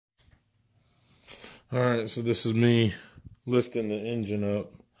Alright, so this is me lifting the engine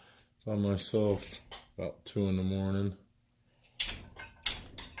up by myself about 2 in the morning.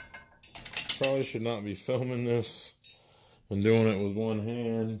 Probably should not be filming this and doing it with one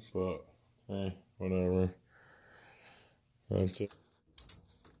hand, but hey, whatever. That's it.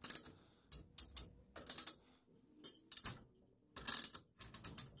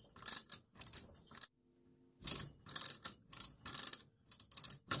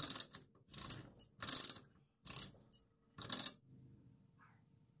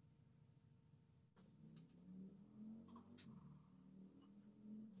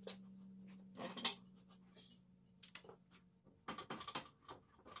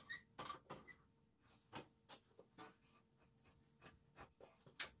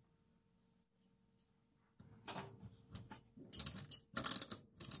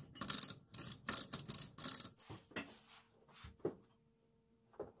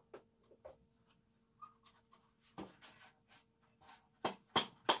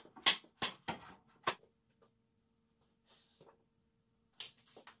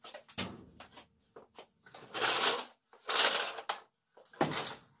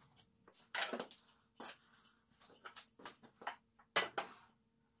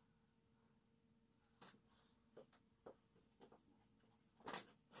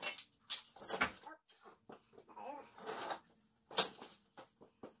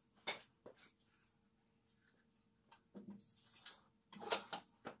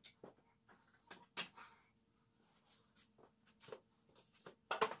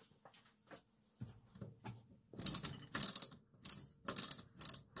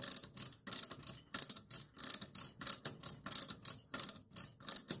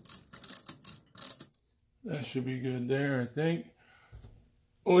 That should be good there, I think.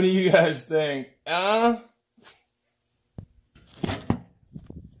 What do you guys think? Man,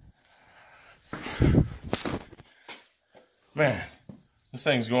 this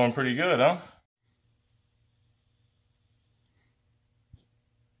thing's going pretty good, huh?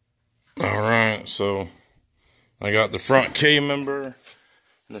 Alright, so I got the front K-member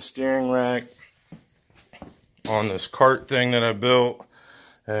and the steering rack on this cart thing that I built,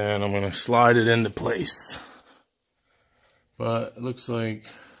 and I'm gonna slide it into place. But it looks like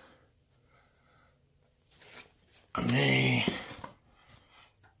I may,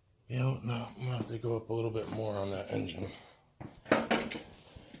 no, I'm gonna have to go up a little bit more on that engine.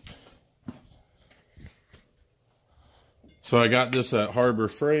 So I got this at Harbor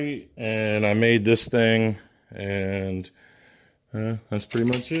Freight, and I made this thing, and that's pretty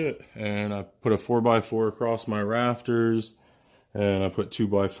much it. And I put a 4x4 across my rafters, and I put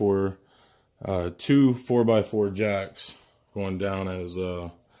 2x4, two 4x4 jacks going down as,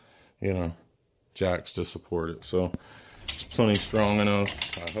 you know, jacks to support it. So it's plenty strong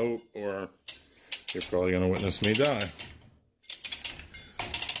enough, I hope, or you're probably gonna witness me die.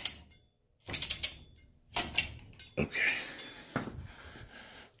 Okay.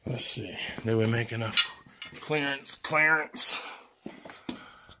 Let's see. Did we make enough clearance?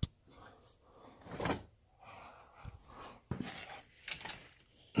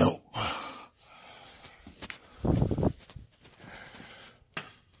 Nope.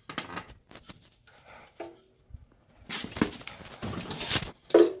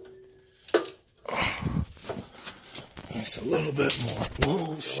 That's a little bit more.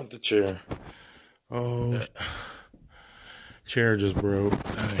 Whoa, with the chair. Oh, chair just broke.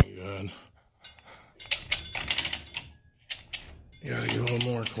 That ain't good. You gotta get a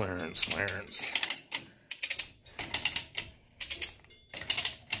little more clearance.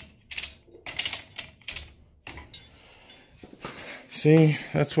 See,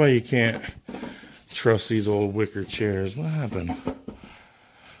 that's why you can't trust these old wicker chairs. What happened?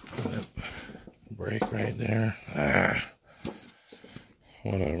 Break right there.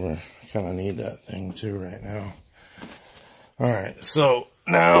 Whatever. Kind of need that thing too right now. Alright, so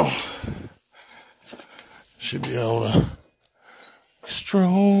now should be able to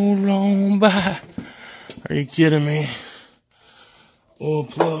stroll on by. Are you kidding me? Little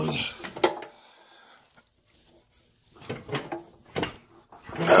plug.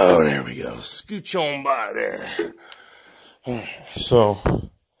 Oh, there we go. Scooch on by there. Alright, so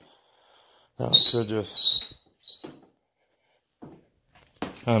now to just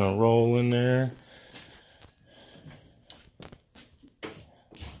kind of roll in there.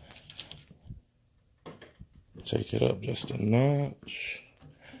 Take it up just a notch.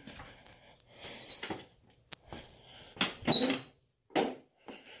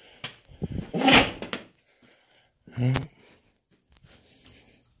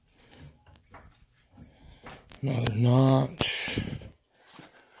 Another notch.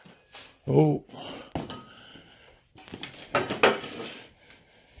 Oh,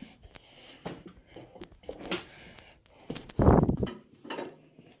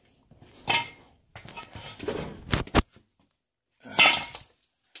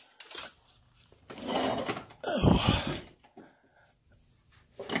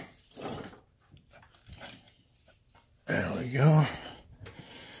 go.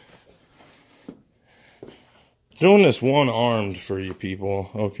 Doing this one-armed for you people,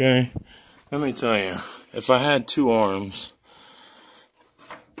 okay? Let me tell you, if I had 2 arms,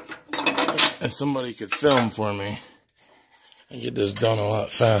 and somebody could film for me, I'd get this done a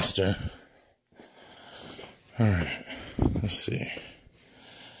lot faster. Alright, let's see.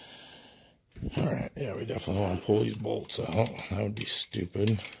 Alright, yeah, we definitely want to pull these bolts out. That would be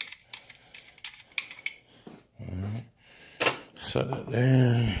stupid. Alright, set it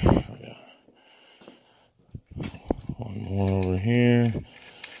there. One more over here.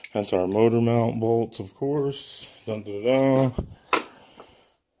 That's our motor mount bolts, of course. Dun, dun, dun.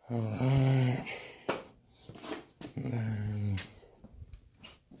 Alright. And then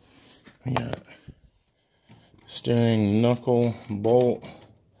we got steering knuckle bolt.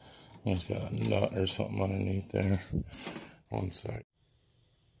 It's got a nut or something underneath there. One sec.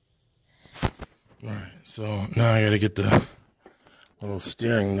 Alright, so now I gotta get the little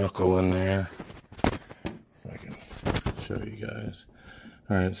steering knuckle in there. If I can show you guys.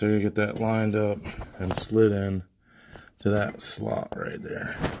 Alright, so you get that lined up and slid in to that slot right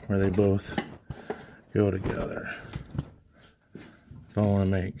there where they both go together. If I want to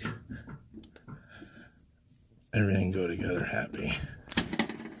make everything go together happy.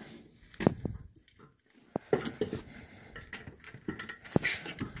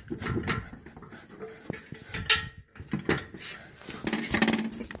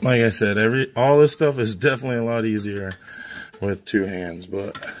 Like I said, all this stuff is definitely a lot easier with 2 hands,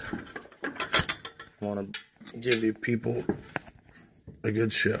 but I want to give you people a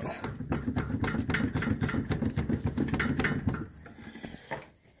good show.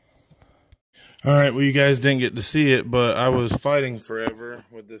 Alright, well, you guys didn't get to see it, but I was fighting forever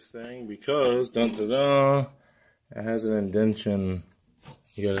with this thing because, dun dun dun, it has an indentation.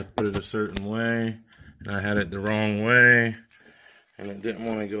 You gotta put it a certain way, and I had it the wrong way, and it didn't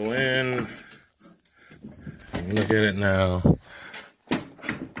want to go in. And look at it now.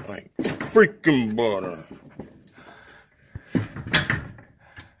 Like freaking butter.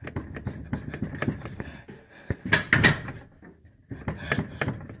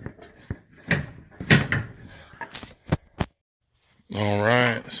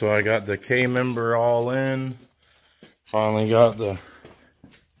 Alright, so I got the K member all in. Finally got the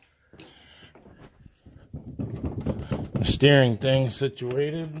steering thing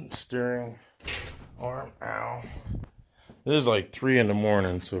situated. Steering arm, ow. This is like 3 in the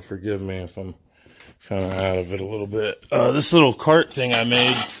morning, so forgive me if I'm kind of out of it a little bit. This little cart thing I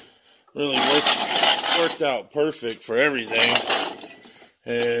made really worked out perfect for everything.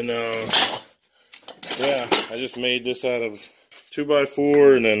 And yeah, I just made this out of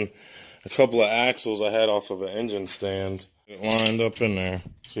 2x4 and then a couple of axles I had off of an engine stand. It lined up in there.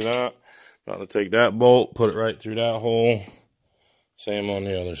 See that? About to take that bolt, put it right through that hole. Same on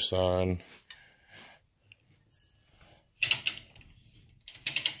the other side.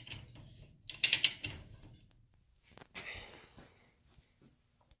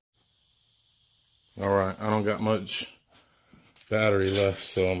 Alright, I don't got much battery left,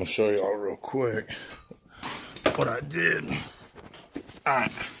 so I'm going to show you all real quick what I did.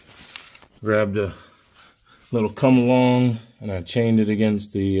 Alright, grabbed a little come along and I chained it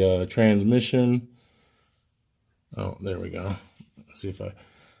against the transmission. Oh, there we go. Let's see if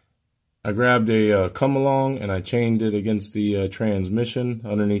I grabbed a come along and I chained it against the transmission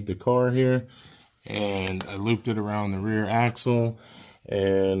underneath the car here, and I looped it around the rear axle,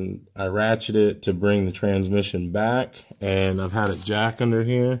 and I ratcheted it to bring the transmission back, and I've had a jack under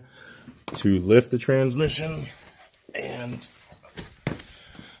here to lift the transmission, and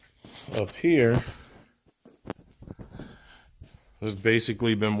up here I've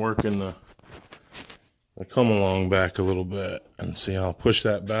basically been working the come along back a little bit, and see, I'll push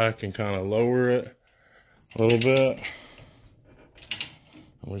that back and kind of lower it a little bit,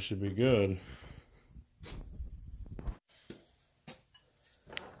 and we should be good.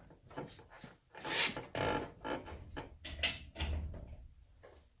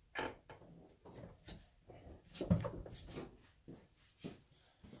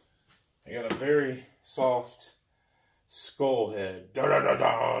 I got a very soft skull head. Da da da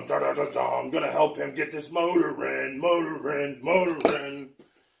da da da da da. I'm gonna help him get this motor in, motor in, motor in.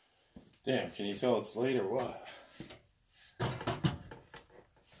 Damn, can you tell it's late or what?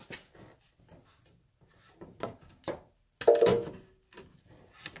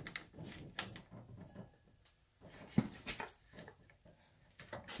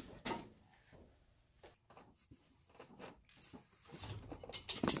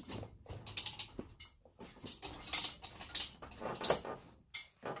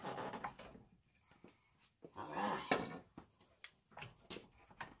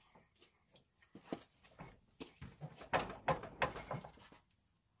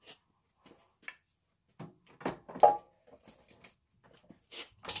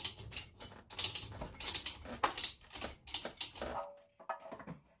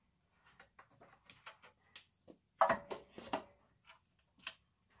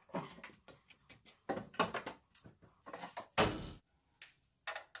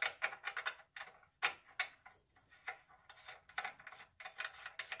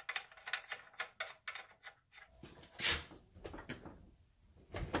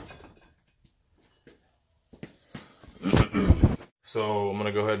 So I'm going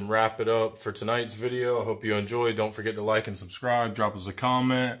to go ahead and wrap it up for tonight's video. I hope you enjoyed. Don't forget to like and subscribe. Drop us a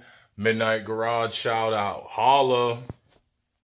comment. Midnight Garage shout out. Holla.